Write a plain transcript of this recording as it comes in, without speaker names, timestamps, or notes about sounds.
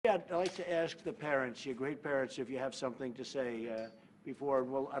that, I'd like to ask the parents, your great parents, if you have something to say before.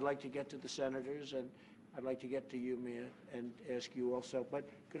 Well, I'd like to get to the senators, and I'd like to get to you, Mia, and ask you also. But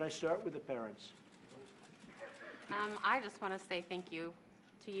could I start with the parents? I just want to say thank you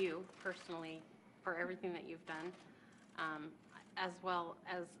to you personally for everything that you've done, as well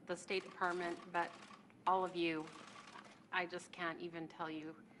as the State Department, but all of you. I just can't even tell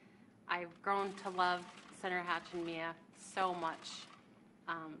you. I've grown to love Senator Hatch and Mia so much.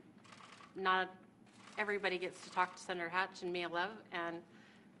 Not everybody gets to talk to Senator Hatch and Mia Love, and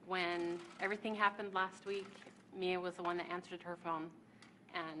when everything happened last week, Mia was the one that answered her phone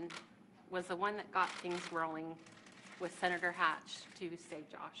and was the one that got things rolling with Senator Hatch to save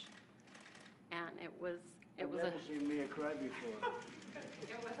Josh. And it was I've never seen Mia cry before.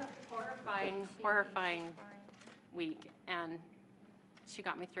 It was a horrifying week, and she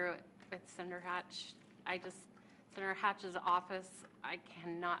got me through it with Senator Hatch. Senator Hatch's office, I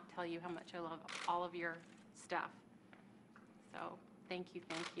cannot tell you how much I love all of your staff. So thank you.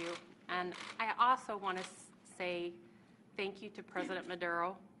 And I also want to say thank you to President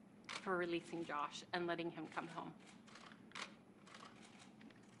Maduro for releasing Josh and letting him come home.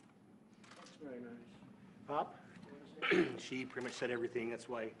 That's very nice. Pop? She pretty much said everything. That's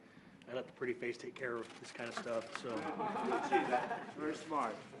why I let the pretty face take care of this kind of stuff. So See that? Very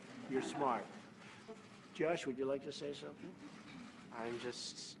smart. You're smart. Josh, would you like to say something? I'm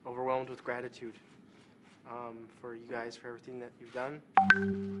just overwhelmed with gratitude for you guys, for everything that you've done,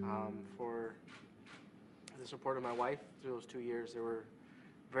 for the support of my wife through those 2 years. They were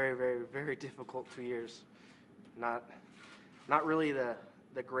very, very, very difficult 2 years. Not really the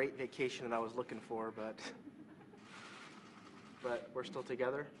great vacation that I was looking for, but we're still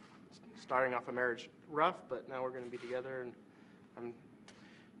together. Starting off a marriage rough, but now we're going to be together, and I'm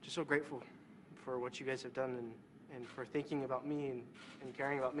just so grateful for what you guys have done and for thinking about me and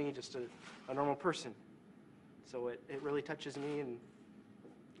caring about me, just a normal person. So it really touches me, and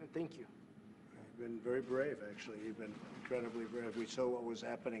thank you. You've been very brave, actually. You've been incredibly brave. We saw what was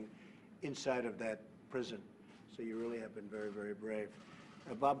happening inside of that prison, so you really have been very, very brave.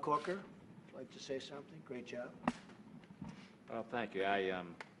 Bob Corker, like to say something? Great job. Well, thank you.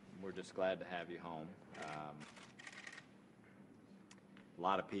 We're just glad to have you home. A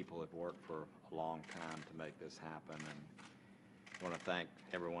lot of people have worked for a long time to make this happen, and I want to thank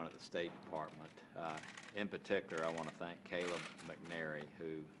everyone at the State Department. In particular, I want to thank Caleb McNary,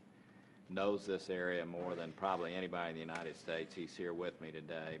 who knows this area more than probably anybody in the United States. He's here with me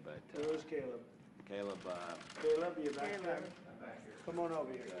today. But Where's Caleb? Caleb, Caleb, you're back there? Come on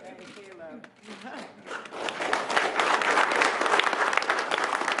over here. Hey, Caleb.